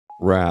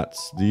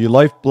Rats, the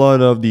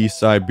lifeblood of the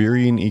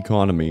Siberian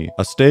economy,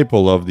 a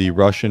staple of the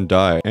Russian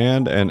diet,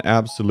 and an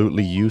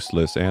absolutely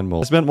useless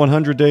animal. I spent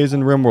 100 days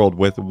in Rimworld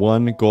with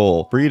one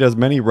goal: breed as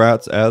many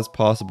rats as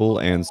possible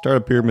and start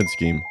a pyramid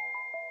scheme.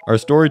 Our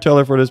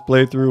storyteller for this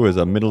playthrough is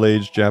a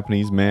middle-aged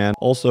Japanese man.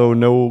 Also,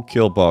 no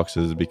kill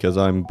boxes because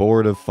I'm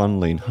bored of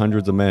funneling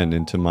hundreds of men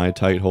into my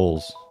tight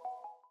holes.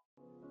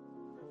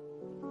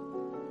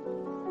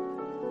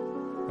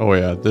 Oh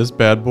yeah, this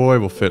bad boy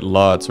will fit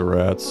lots of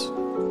rats.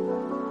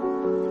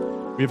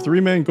 We have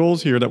three main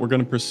goals here that we're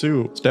going to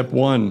pursue. Step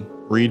 1,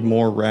 breed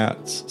more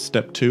rats.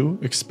 Step 2,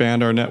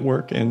 expand our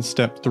network. And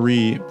step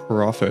 3,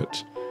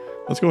 profit.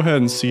 Let's go ahead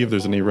and see if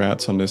there's any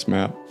rats on this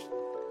map.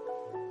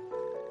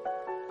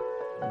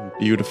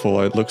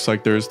 Beautiful, it looks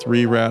like there's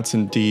 3 rats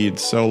indeed.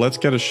 So let's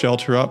get a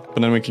shelter up,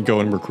 and then we can go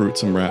and recruit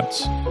some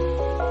rats.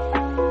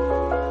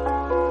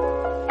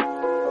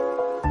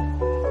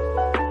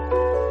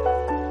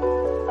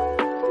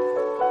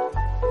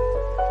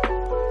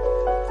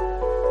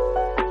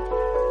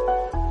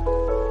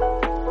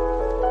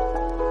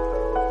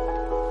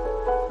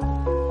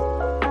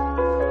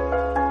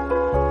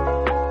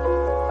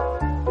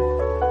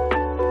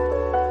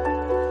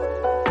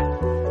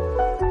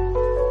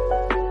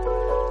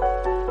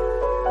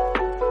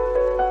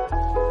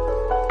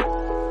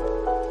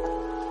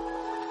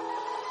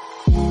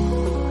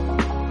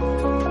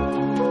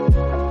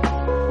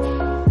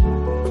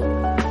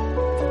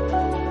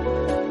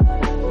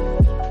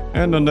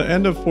 And on the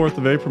end of 4th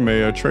of April,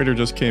 a trader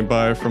just came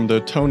by from the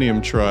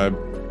Ø.H.M tribe.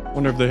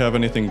 Wonder if they have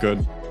anything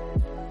good.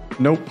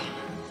 Nope.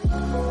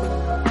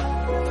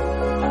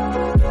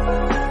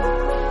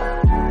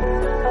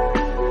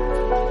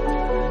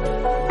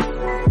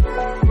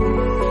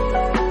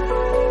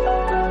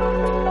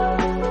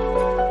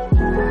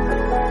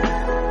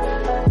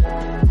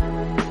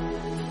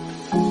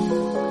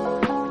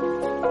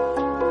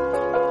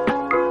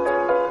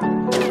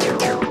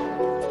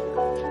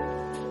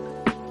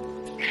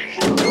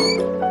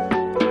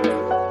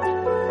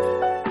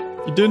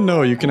 You didn't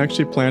know you can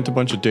actually plant a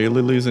bunch of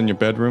daylilies in your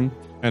bedroom,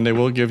 and they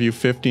will give you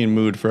 15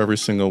 mood for every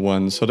single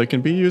one, so they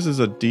can be used as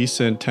a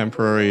decent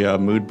temporary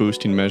mood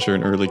boosting measure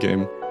in early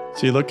game.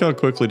 See, look how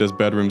quickly this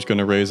bedroom's going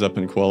to raise up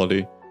in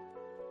quality.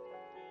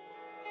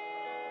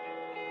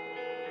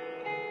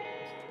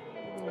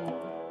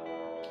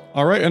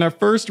 Alright, and our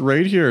first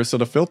raid here. So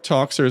the filth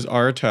toxers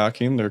are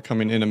attacking. They're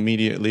coming in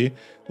immediately.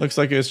 Looks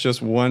like it's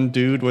just one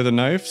dude with a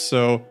knife,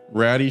 so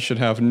Ratty should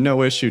have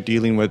no issue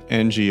dealing with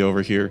NG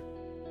over here.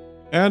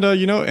 And,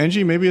 you know,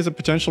 NG maybe is a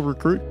potential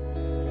recruit.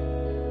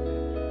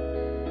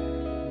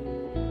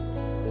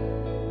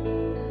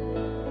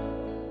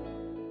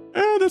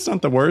 That's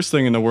not the worst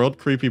thing in the world.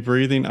 Creepy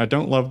breathing. I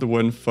don't love the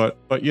wooden foot.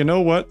 But you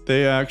know what?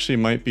 They actually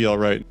might be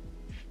alright.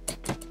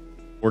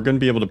 We're going to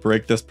be able to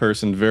break this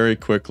person very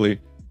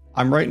quickly.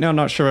 I'm right now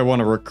not sure I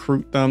want to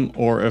recruit them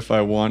or if I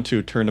want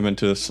to turn them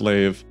into a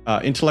slave.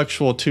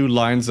 Intellectual 2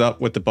 lines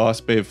up with the boss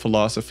babe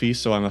philosophy,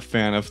 so I'm a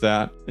fan of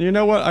that. And you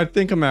know what? I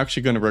think I'm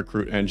actually going to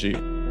recruit NG.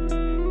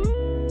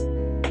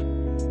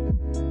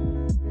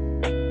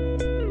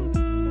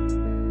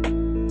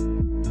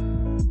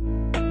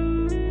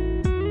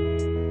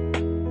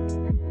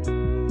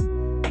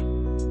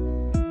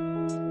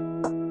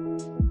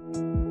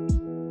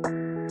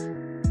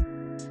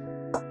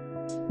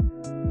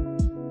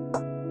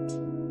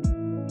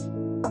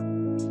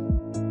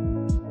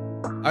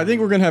 I think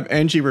we're going to have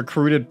NG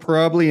recruited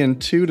probably in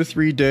 2 to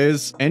 3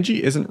 days. NG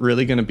isn't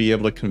really going to be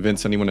able to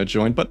convince anyone to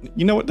join, but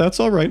you know what?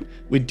 That's all right.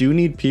 We do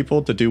need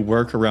people to do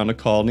work around the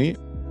colony.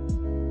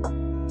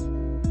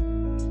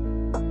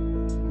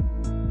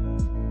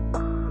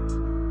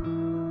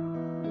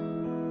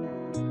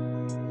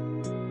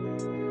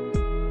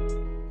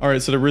 All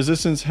right, so the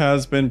resistance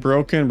has been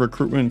broken.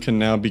 Recruitment can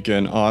now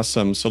begin.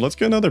 Awesome. So let's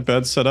get another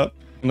bed set up.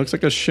 It looks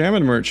like a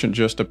shaman merchant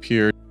just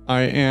appeared.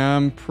 I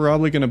am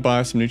probably going to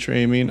buy some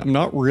neutral-amine. I'm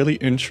not really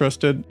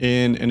interested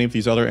in any of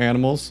these other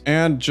animals.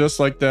 And just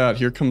like that,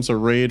 here comes a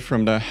raid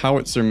from the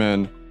howitzer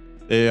men.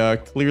 They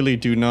clearly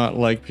do not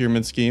like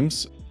pyramid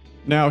schemes.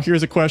 Now,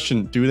 here's a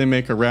question. Do they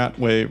make a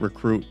ratway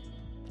recruit?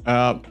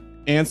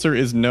 Answer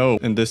is no.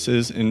 And this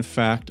is, in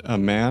fact, a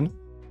man.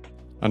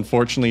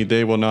 Unfortunately,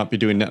 they will not be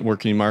doing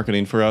networking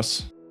marketing for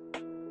us.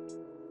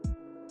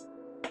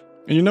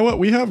 And you know what?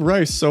 We have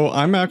rice, so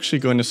I'm actually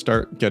going to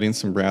start getting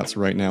some rats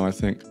right now, I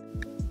think.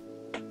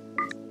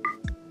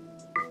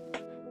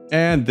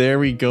 And there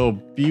we go.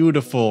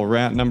 Beautiful.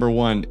 Rat number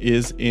 1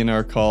 is in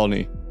our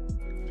colony.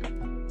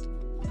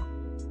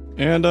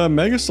 And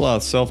Mega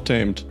Sloth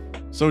self-tamed.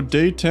 So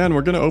day 10,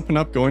 we're going to open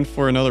up going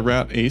for another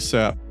rat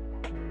ASAP.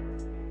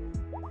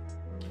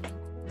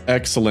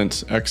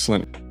 Excellent.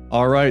 Excellent.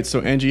 All right,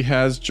 so NG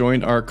has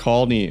joined our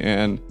colony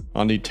and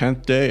on the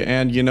 10th day.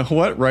 And you know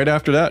what? Right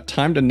after that,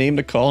 time to name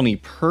the colony.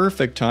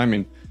 Perfect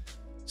timing.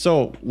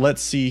 So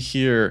let's see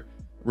here.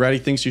 Ratty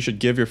thinks you should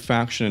give your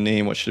faction a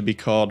name. What should it be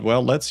called?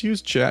 Well, let's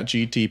use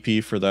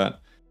ChatGTP for that.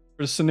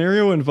 For a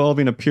scenario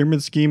involving a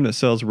pyramid scheme that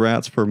sells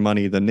rats for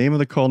money, the name of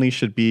the colony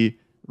should be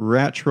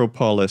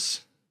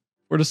Ratropolis.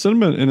 For the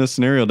settlement in a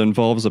scenario that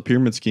involves a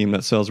pyramid scheme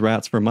that sells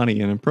rats for money,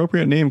 an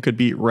appropriate name could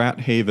be Rat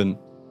Haven.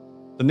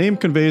 The name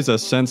conveys a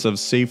sense of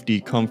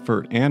safety,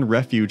 comfort, and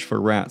refuge for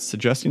rats,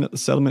 suggesting that the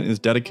settlement is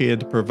dedicated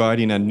to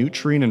providing a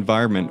nutrient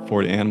environment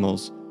for the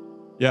animals.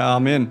 Yeah,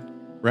 I'm in.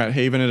 Rat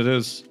Haven it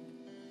is.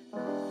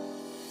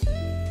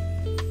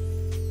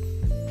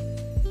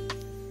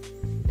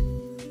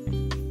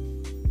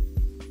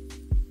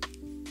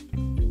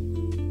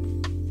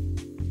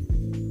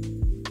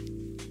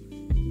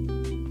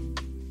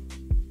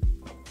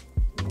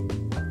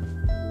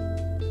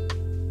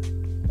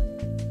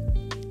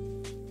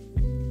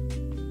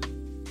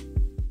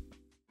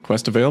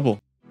 Quest available.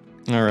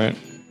 Alright.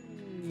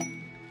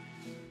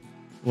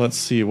 Let's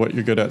see what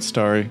you're good at,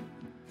 Starry.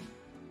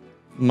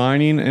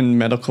 Mining and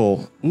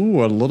medical.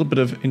 Ooh, a little bit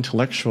of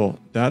intellectual.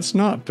 That's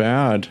not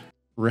bad.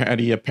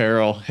 Ratty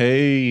apparel.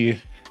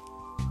 Hey.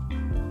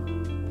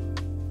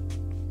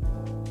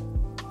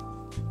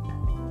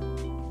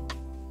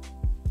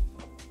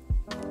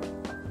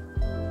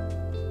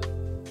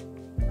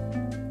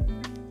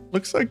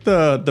 Looks like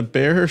the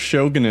bear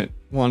shogunate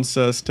wants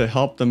us to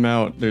help them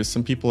out. There's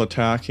some people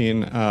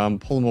attacking,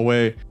 pull them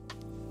away.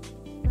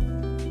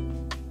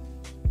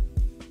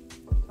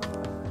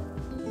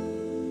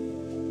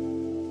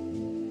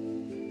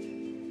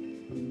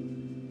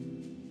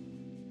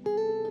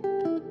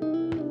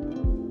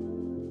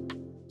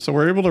 So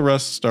we're able to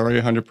rest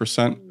Starry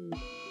 100%.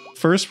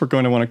 First, we're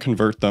going to want to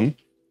convert them.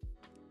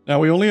 Now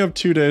we only have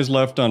 2 days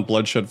left on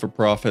Bloodshed for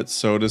Profit,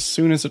 so as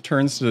soon as it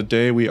turns to the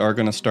day, we are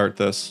going to start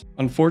this.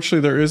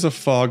 Unfortunately, there is a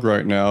fog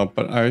right now,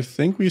 but I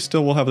think we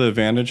still will have the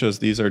advantage as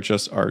these are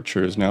just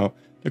archers. Now,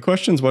 the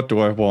question is, what do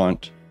I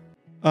want?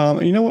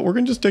 You know what, we're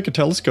going to just take a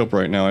telescope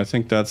right now. I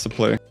think that's the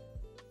play.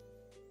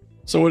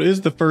 So it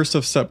is the 1st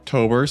of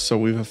September, so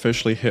we've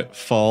officially hit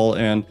fall,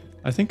 and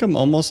I think I'm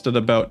almost at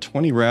about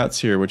 20 rats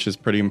here, which is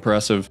pretty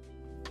impressive.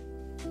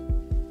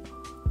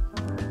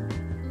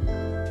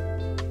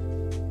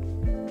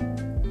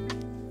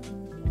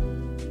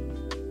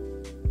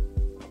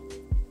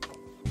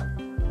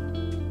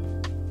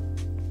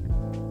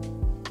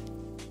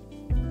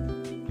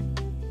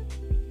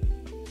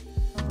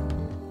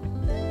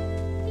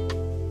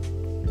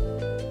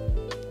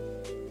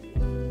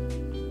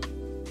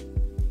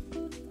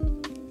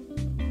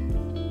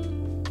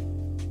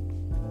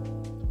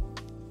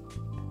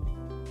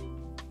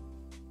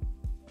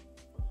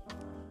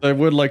 I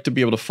would like to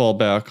be able to fall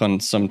back on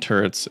some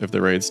turrets if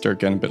the raids start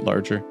getting a bit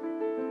larger.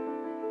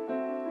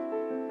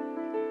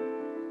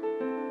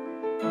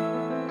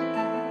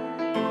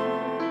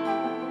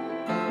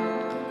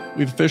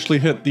 We've officially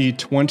hit the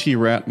 20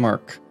 rat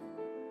mark.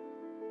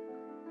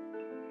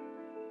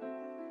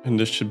 And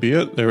this should be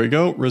it. There we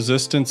go.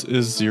 Resistance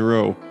is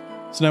 0.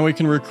 So now we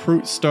can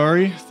recruit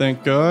Starry,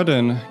 thank God,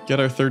 and get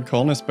our 3rd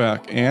colonist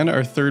back and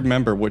our 3rd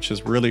member, which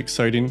is really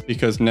exciting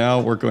because now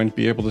we're going to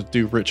be able to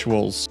do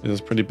rituals. It is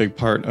a pretty big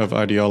part of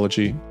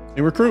ideology.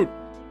 Hey, recruit!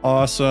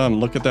 Awesome,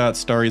 look at that,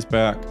 Starry's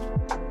back.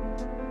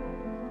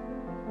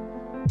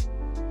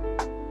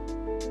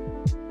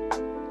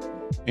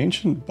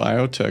 Ancient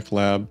Biotech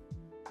Lab.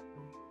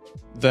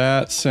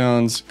 That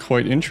sounds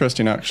quite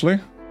interesting, actually.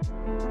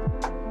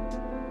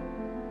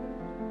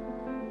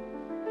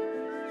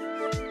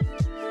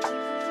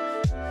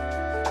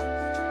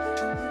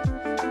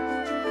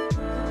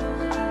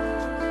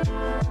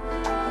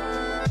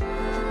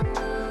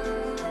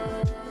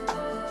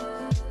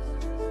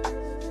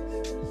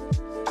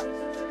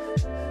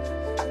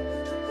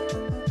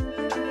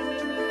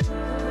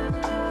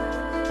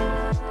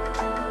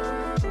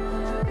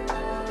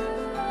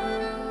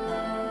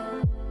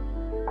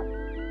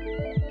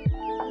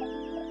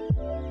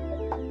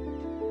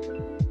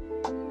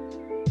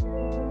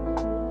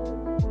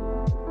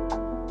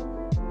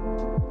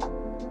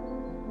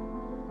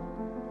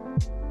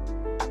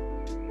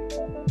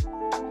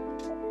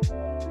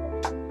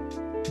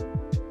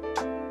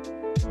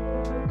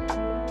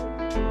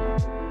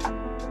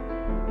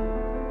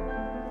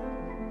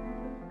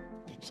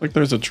 Like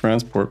there's a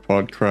transport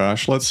pod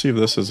crash. Let's see if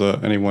this is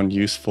anyone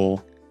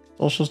useful.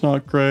 Social's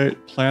not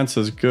great. Plants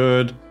is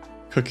good.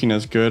 Cooking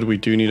is good. We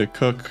do need a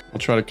cook. We'll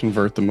try to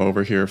convert them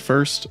over here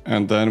first,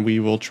 and then we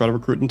will try to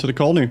recruit into the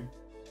colony.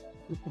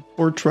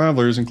 Poor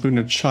travelers, including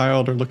a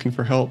child, are looking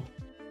for help.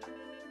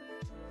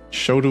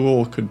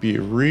 Shoduel could be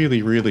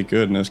really, really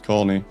good in this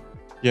colony.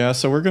 Yeah,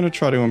 so we're going to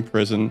try to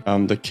imprison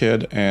the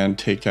kid and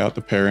take out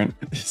the parent.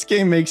 This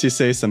game makes you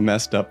say some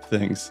messed up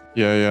things.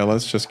 Yeah,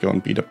 let's just go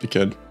and beat up the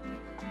kid.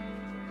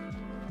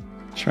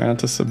 Try not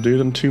to subdue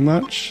them too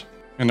much.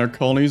 And our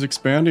colony is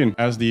expanding.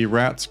 As the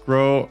rats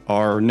grow,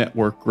 our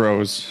network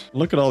grows.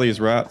 Look at all these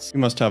rats. We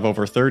must have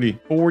over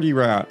 40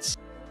 rats.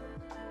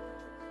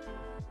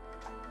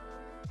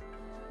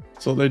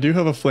 So they do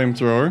have a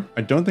flamethrower.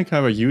 I don't think I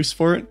have a use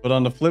for it, but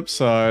on the flip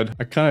side,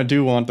 I kind of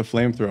do want the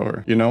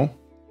flamethrower, you know?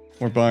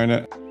 We're buying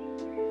it.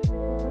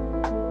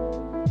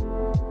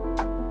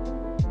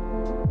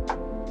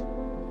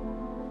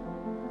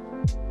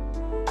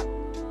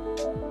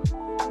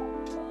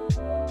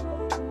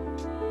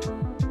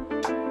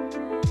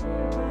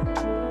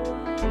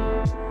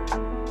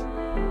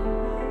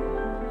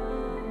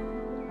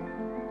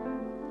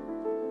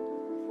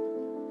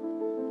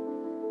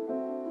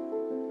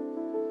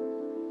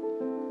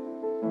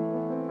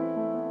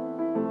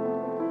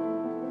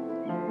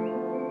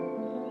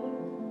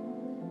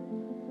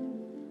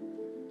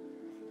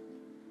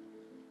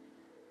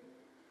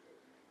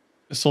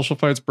 A social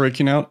fight's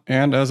breaking out,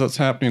 and as that's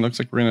happening, looks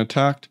like we're getting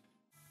attacked.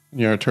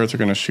 Yeah, our turrets are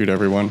going to shoot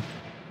everyone.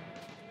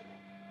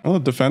 Oh, the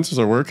defenses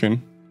are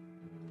working.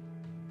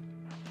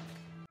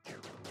 See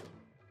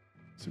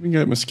if we can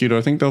get Mosquito.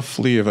 I think they'll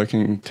flee if I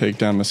can take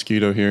down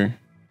Mosquito here.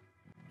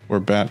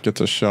 Or Bat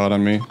gets a shot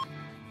on me.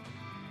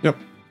 Yep.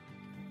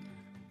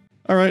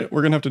 Alright,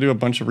 we're going to have to do a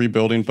bunch of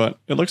rebuilding, but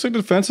it looks like the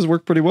defenses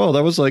worked pretty well.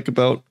 That was like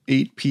about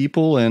 8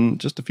 people and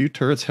just a few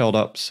turrets held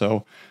up.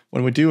 So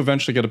when we do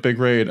eventually get a big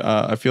raid,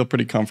 I feel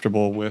pretty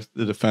comfortable with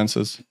the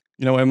defenses.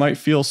 You know, it might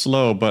feel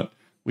slow, but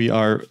we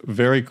are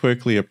very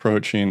quickly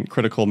approaching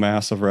critical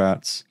mass of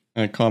rats.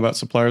 And combat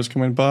suppliers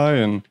coming by,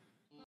 and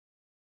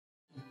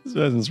this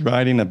guy's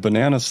riding a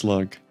banana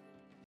slug.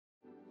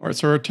 Alright,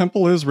 so our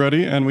temple is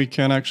ready, and we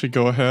can actually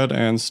go ahead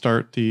and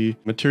start the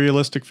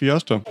materialistic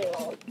fiesta.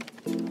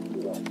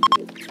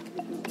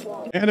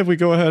 And if we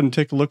go ahead and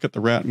take a look at the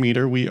rat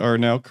meter, we are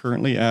now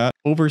currently at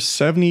over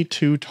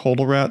 72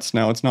 total rats.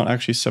 Now, it's not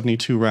actually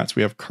 72 rats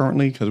we have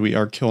currently because we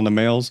are killing the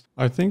males.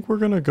 I think we're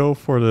going to go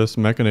for this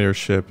Mechanator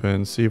ship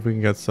and see if we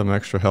can get some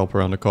extra help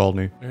around the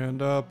colony. And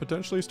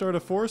potentially start a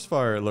forest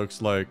fire, it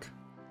looks like.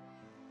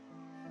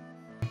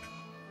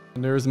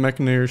 And there's the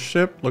Mechanator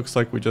ship. Looks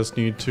like we just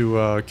need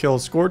to kill a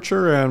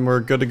Scorcher and we're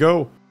good to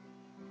go.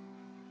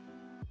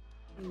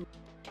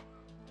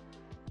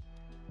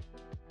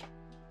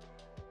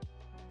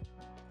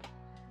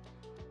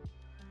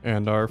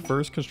 And our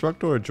first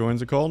constructor joins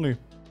the colony.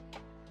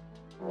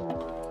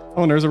 Oh,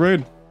 and there's a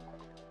raid.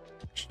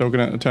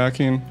 Shogunate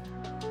attacking.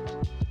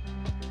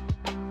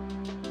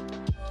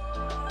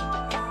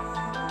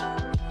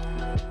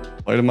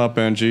 Light him up,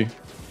 Angie.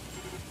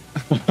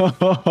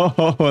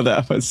 Oh,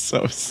 that was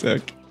so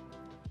sick.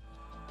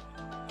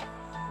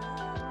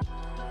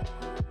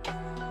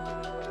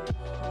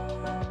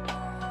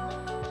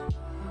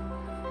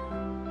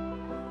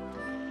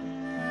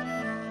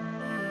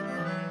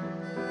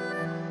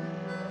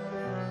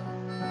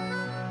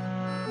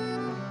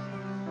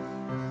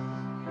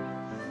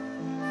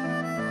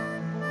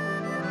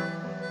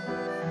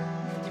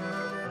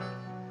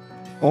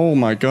 Oh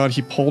my god,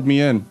 he pulled me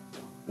in.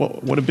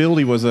 What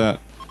ability was that?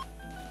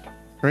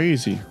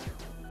 Crazy.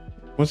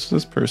 What's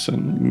this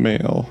person?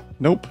 Male.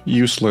 Nope,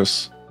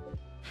 useless.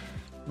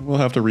 We'll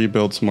have to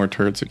rebuild some more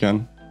turrets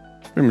again.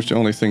 Pretty much the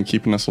only thing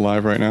keeping us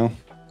alive right now.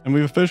 And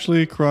we've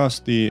officially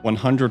crossed the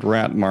 100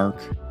 rat mark.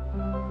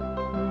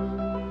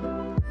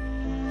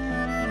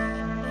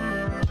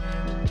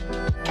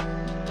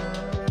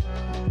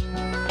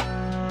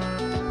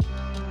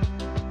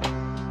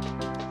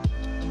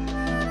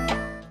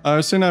 I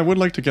was saying I would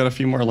like to get a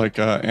few more like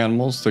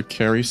animals to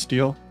carry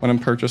steel when I'm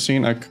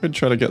purchasing. I could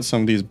try to get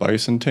some of these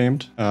bison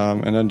tamed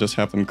and then just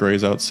have them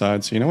graze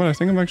outside. So you know what? I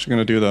think I'm actually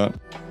going to do that.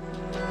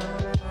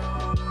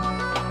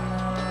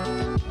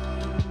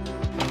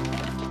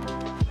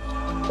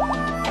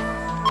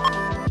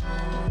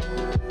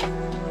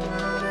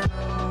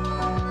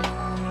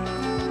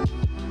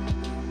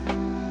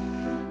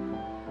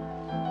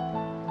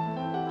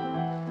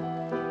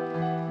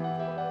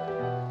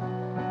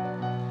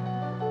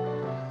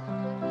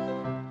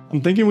 I'm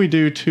thinking we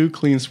do 2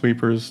 clean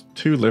sweepers,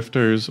 2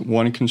 lifters,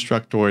 1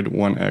 constructoid,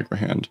 1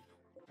 agrihand.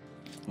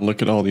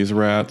 Look at all these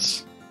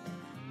rats.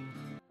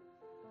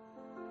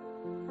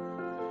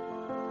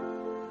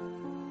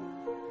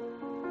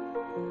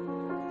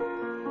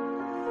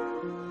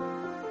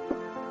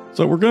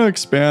 So we're going to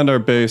expand our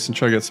base and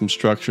try to get some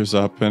structures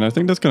up, and I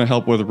think that's going to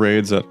help with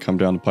raids that come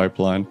down the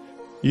pipeline.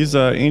 These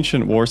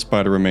ancient war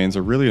spider remains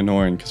are really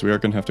annoying because we are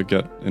going to have to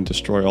get and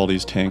destroy all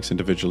these tanks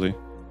individually.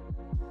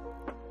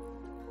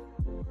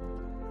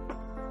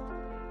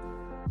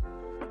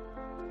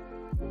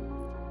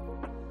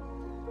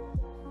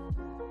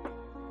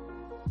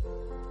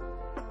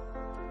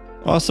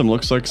 Awesome,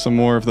 looks like some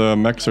more of the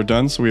mechs are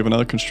done, so we have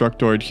another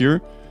constructoid here.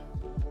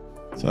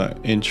 It's an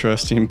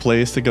interesting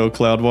place to go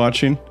cloud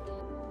watching.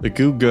 The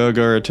Goo Gug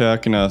are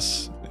attacking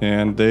us,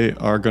 and they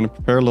are going to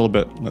prepare a little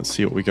bit. Let's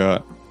see what we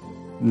got.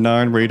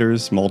 9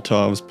 raiders,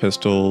 Molotovs,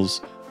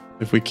 pistols.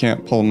 If we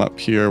can't pull them up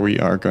here, we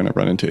are going to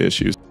run into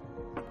issues.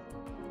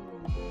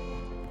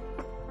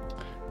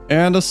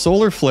 And a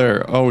solar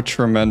flare. Oh,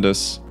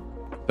 tremendous.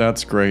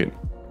 That's great.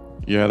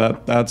 Yeah,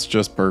 that's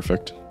just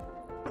perfect.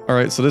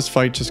 Alright, so this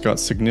fight just got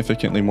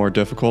significantly more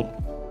difficult.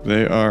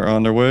 They are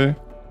on their way.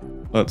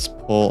 Let's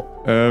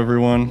pull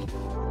everyone.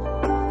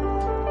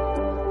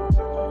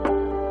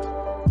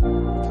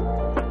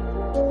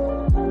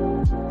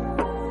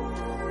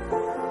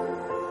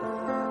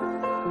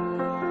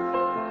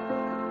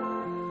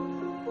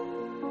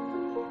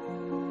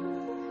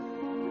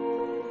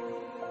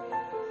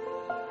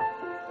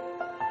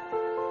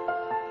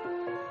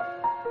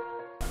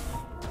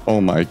 Oh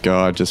my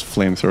god, just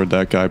flamethrowed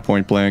that guy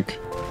point blank.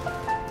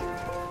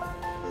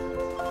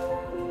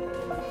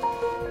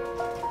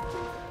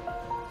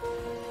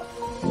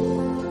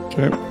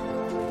 Okay.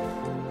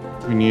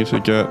 We need to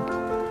get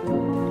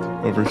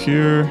over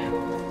here.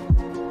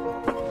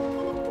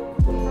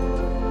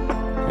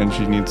 And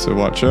she needs to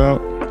watch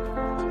out.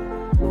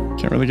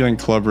 Can't really get in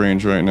club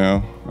range right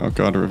now. Oh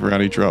god,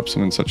 Ratty drops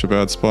him in such a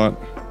bad spot.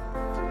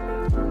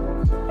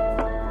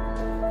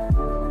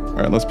 All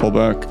right, let's pull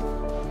back.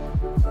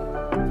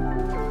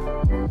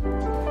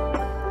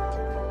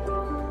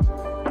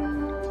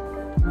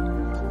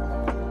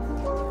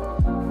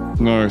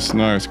 Nice,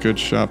 nice. Good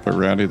shot by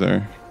Ratty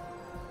there.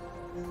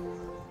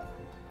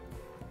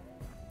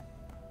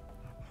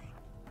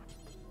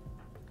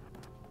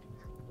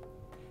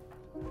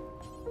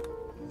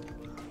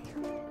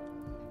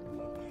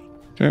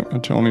 Okay,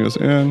 Antonia's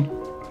in.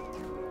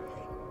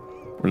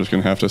 We're just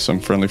gonna have to some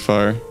friendly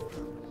fire.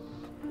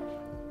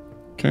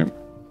 Okay.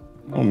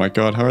 Oh my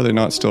god, how are they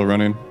not still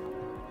running?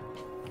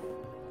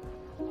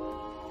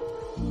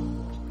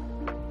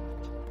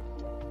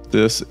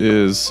 This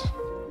is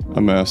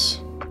a mess.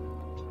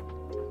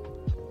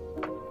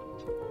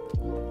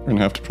 We're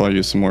gonna have to probably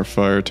use some more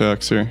fire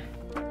attacks here.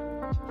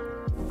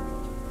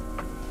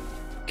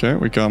 Okay,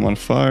 we got him on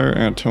fire.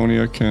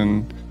 Antonia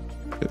can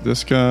hit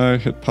this guy,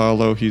 hit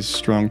Paolo, he's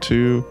strong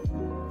too.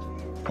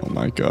 Oh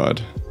my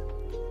god.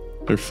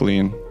 They're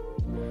fleeing.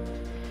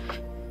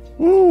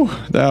 Woo,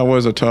 that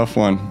was a tough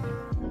one.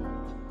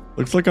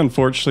 Looks like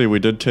unfortunately we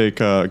did take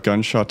a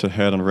gunshot to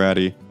head on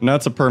Ratty. And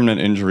that's a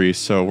permanent injury,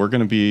 so we're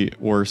going to be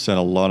worse at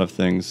a lot of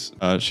things.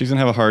 She's going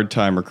to have a hard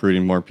time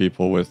recruiting more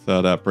people with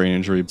that brain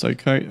injury.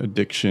 Psychite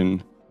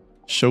addiction.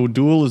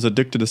 Shodul is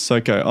addicted to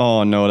Psychite.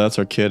 Oh no, that's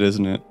our kid,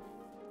 isn't it?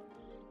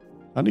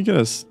 How did he get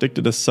us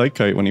addicted to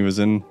Psychite when he was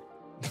in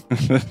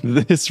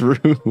this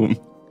room?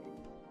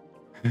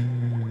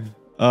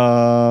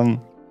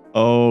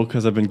 Oh,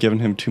 because I've been giving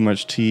him too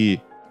much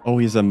tea. Oh,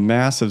 he's a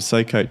massive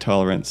Psychite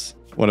tolerance.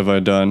 What have I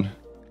done?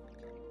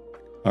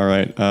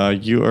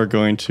 Alright, you are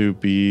going to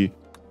be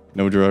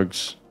no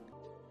drugs.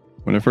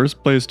 When I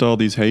first placed all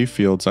these hay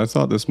fields, I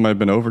thought this might have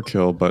been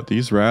overkill, but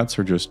these rats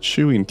are just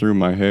chewing through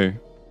my hay.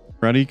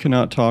 Ratty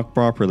cannot talk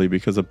properly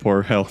because of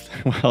poor health.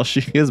 Well,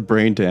 she has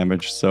brain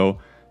damage, so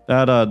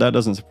that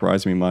doesn't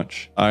surprise me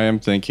much. I am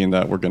thinking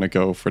that we're going to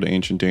go for the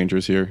ancient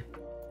dangers here.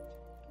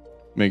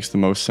 Makes the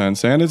most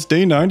sense. And it's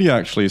day 90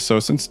 actually, so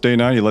since day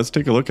 90, let's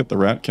take a look at the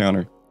rat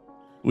counter.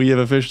 We have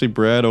officially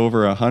bred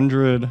over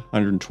 100,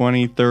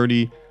 120,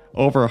 30,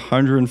 over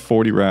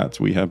 140 rats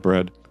we have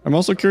bred. I'm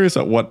also curious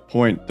at what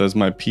point does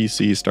my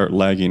PC start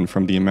lagging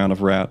from the amount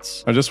of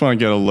rats. I just want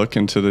to get a look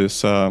into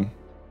this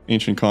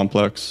ancient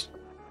complex.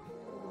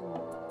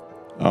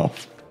 Oh,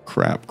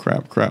 crap.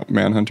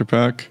 Manhunter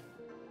pack?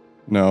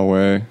 No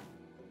way.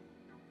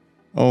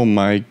 Oh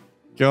my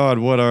god,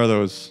 what are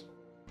those?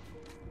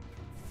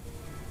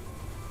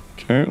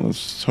 Okay,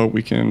 let's hope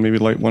we can maybe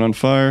light one on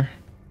fire.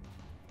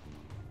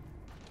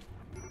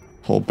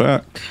 Pull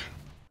back.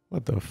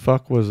 What the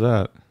fuck was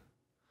that?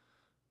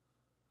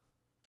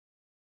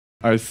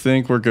 I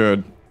think we're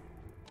good.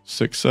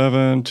 6,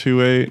 7,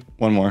 2, 8.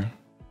 One more.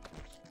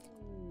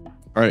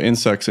 Alright,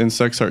 insects.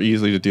 Insects are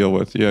easy to deal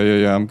with.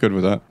 Yeah, I'm good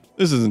with that.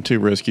 This isn't too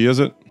risky, is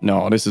it?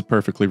 No, this is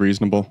perfectly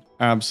reasonable.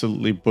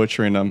 Absolutely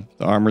butchering them.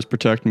 The armor's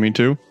protecting me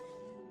too.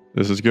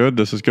 This is good.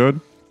 This is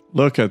good.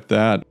 Look at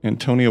that.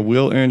 Antonia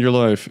will end your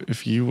life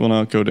if you will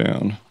not go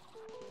down.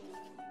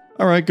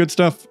 Alright, good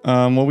stuff.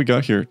 What we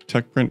got here?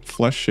 Tech print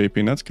flesh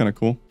shaping. That's kind of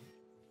cool.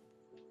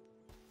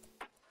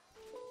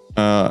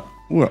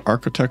 Ooh, an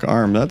architect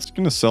arm. That's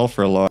going to sell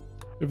for a lot.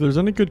 If there's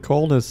any good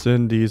colonists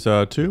in these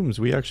tombs,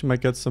 we actually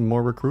might get some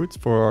more recruits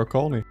for our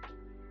colony.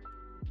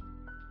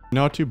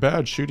 Not too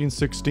bad. Shooting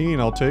 16,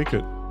 I'll take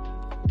it.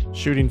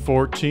 Shooting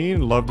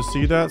 14, love to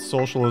see that.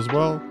 Social as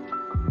well.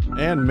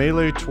 And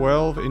melee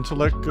 12,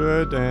 intellect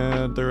good,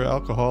 and they're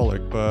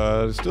alcoholic,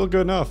 but still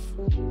good enough.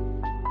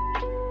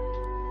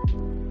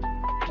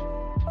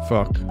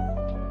 Fuck.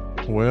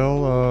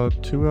 Well,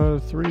 2 out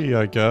of 3,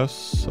 I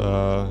guess.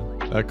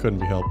 That couldn't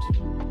be helped.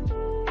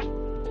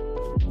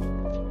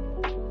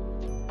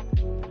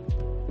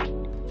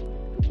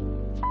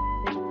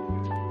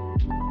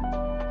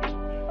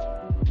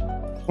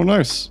 Oh,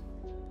 nice.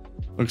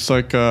 Looks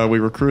like we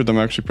recruited them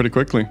actually pretty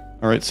quickly.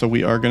 All right, so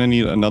we are going to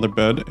need another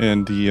bed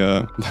in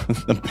the,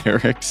 the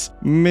barracks.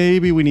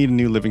 Maybe we need a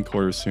new living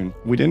quarters soon.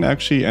 We didn't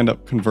actually end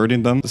up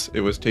converting them.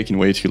 It was taking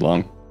way too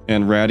long.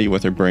 And Ratty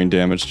with her brain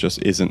damage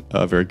just isn't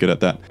very good at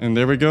that. And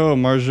there we go.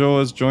 Marjo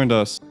has joined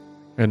us.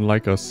 And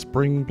like a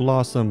spring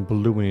blossom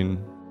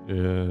blooming,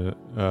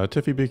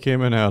 Tiffy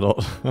became an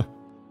adult.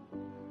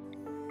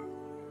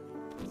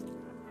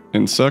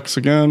 Insects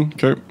again.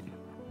 Okay.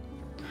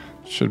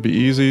 Should be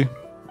easy.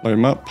 Light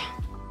them up.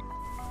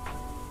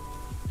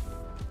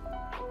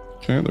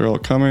 Okay, they're all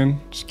coming.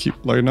 Just keep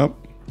lighting up.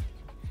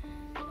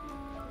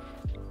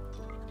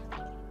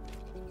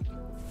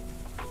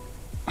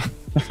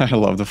 I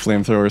love the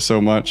flamethrower so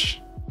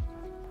much.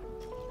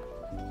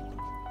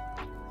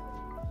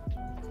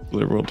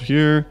 Rimworld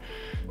here.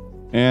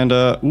 And,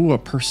 ooh, a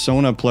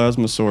Persona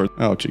Plasma Sword.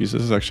 Oh, jeez,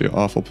 this is actually an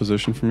awful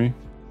position for me.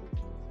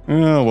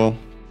 Oh, well,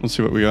 let's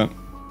see what we got.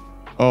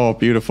 Oh,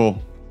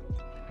 beautiful.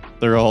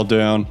 They're all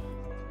down.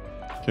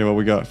 Okay, what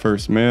we got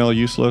first? Male,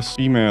 useless.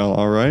 Female,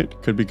 all right.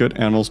 Could be good.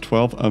 Animals,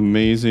 12.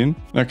 Amazing.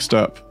 Next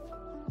up.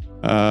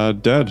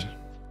 Dead.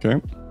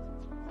 Okay.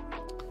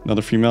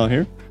 Another female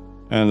here.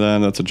 And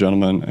then that's a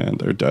gentleman, and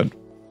they're dead.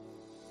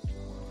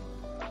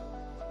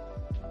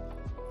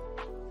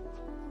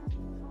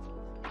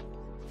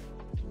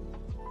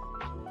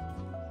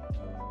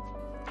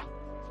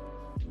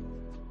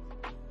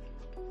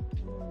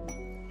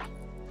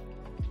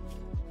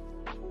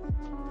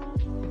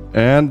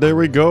 And there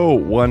we go.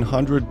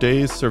 100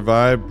 days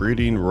survive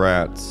breeding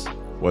rats.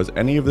 Was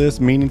any of this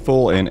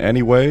meaningful in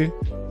any way?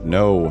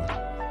 No.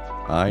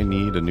 I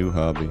need a new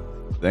hobby.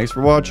 Thanks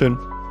for watching.